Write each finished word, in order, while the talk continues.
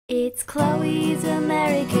It's Chloe's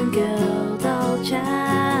American Girl Doll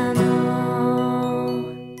Channel.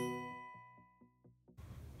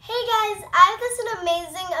 Hey guys, I have this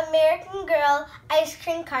amazing American Girl ice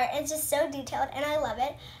cream cart. It's just so detailed and I love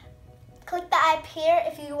it. Click the eye up here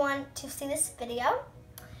if you want to see this video.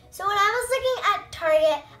 So when I was looking at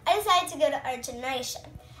Target, I decided to go to Our Generation.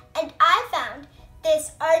 And I found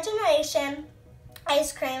this Our Generation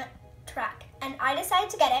ice cream truck. And I decided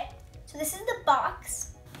to get it. So this is the box.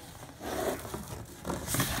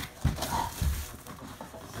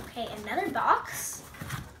 Okay, another box.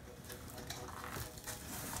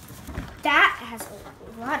 That has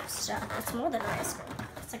a lot of stuff. It's more than ice cream.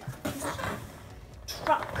 It's like a piece of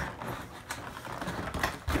truck.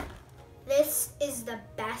 This is the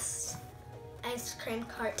best ice cream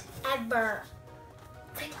cart ever.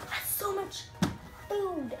 It has so much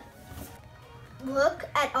food. Look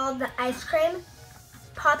at all the ice cream,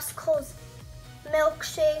 popsicles,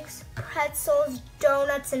 milkshakes, pretzels,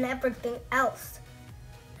 donuts, and everything else.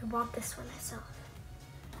 I want this for myself.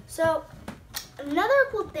 So, another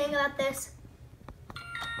cool thing about this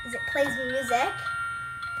is it plays music.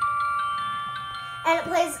 And it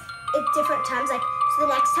plays at different times. Like, so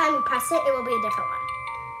the next time you press it, it will be a different one.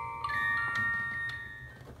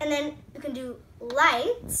 And then you can do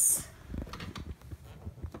lights.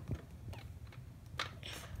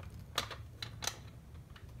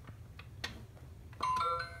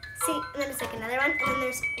 See, and then it's like another one, and then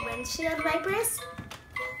there's windshield wipers.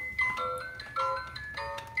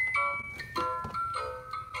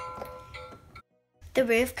 The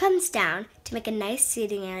roof comes down to make a nice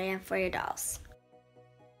seating area for your dolls.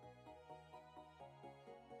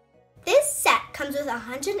 This set comes with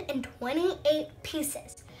 128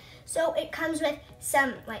 pieces. So it comes with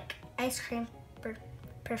some like ice cream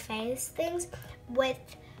parfaits things with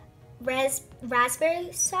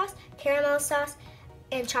raspberry sauce, caramel sauce,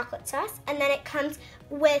 and chocolate sauce. And then it comes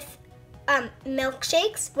with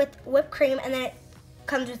milkshakes with whipped cream, and then it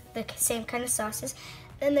comes with the same kind of sauces.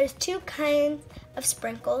 Then there's two kinds of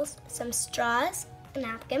sprinkles, some straws, a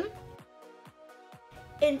napkin.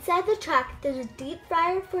 Inside the truck, there's a deep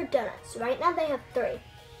fryer for donuts. Right now they have 3.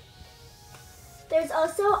 There's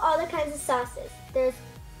also all the kinds of sauces. There's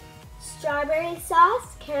strawberry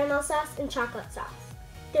sauce, caramel sauce, and chocolate sauce.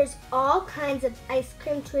 There's all kinds of ice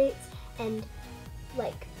cream treats and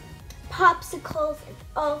like popsicles and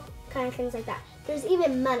all kinds of things like that. There's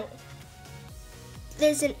even money.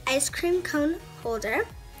 There's an ice cream cone holder.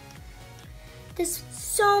 There's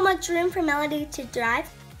so much room for Melody to drive.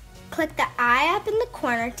 Click the eye up in the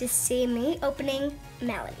corner to see me opening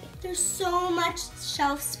Melody. There's so much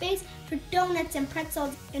shelf space for donuts and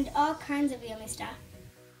pretzels and all kinds of yummy stuff.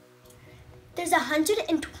 There's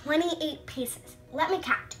 128 pieces. Let me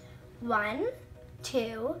count. 1,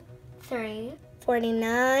 2, 3,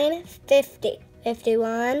 49, 50,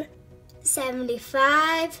 51,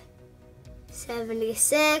 75,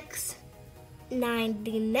 76,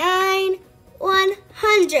 99,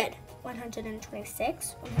 100,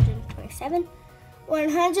 126, 127,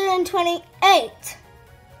 128.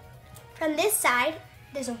 From this side,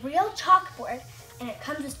 there's a real chalkboard, and it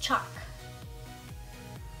comes with chalk.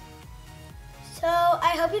 So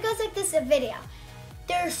I hope you guys like this video.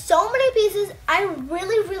 There's so many pieces. I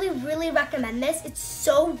really recommend this. It's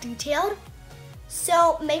so detailed.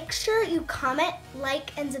 So make sure you comment,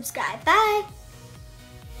 like, and subscribe. Bye.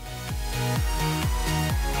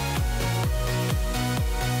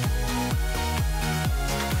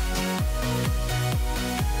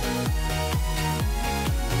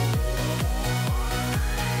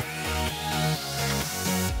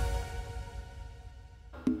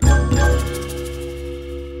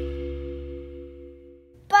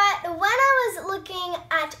 Looking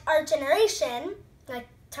at Our Generation, like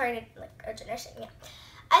Target, like Our Generation, yeah.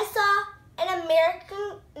 I saw an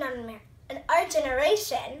Our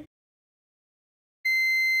Generation.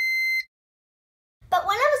 But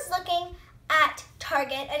when I was looking at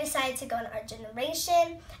Target, I decided to go in Our Generation,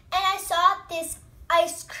 and I saw this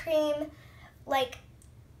ice cream, like,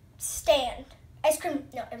 stand.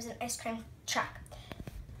 No, it was an ice cream truck.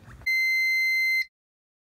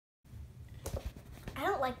 I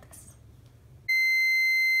don't like this.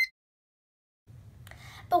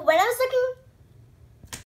 But when I was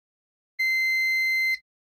looking,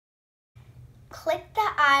 click the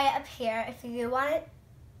eye up here if you want it.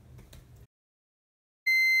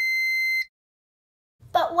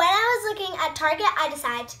 But when I was looking at Target, I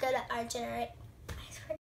decided to go to Our Generation.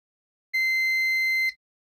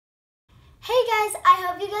 Hey guys, I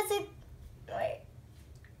hope you guys wait.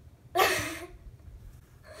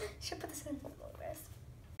 Should put this in the Bloopers.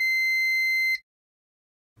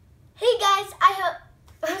 Hey guys, I hope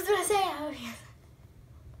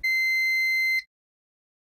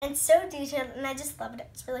and so detailed, and I just love it.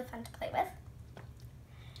 It's really fun to play with.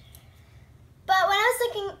 But when I was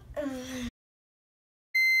looking...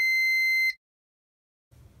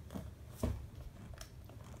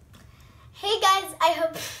 Hey guys, I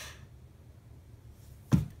hope...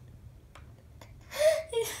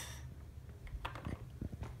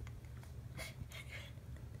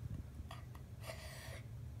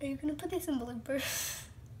 Are you gonna put this in bloopers?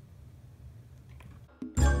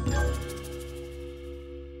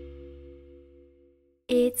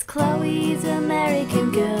 It's Chloe's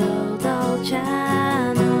American Girl Doll Channel.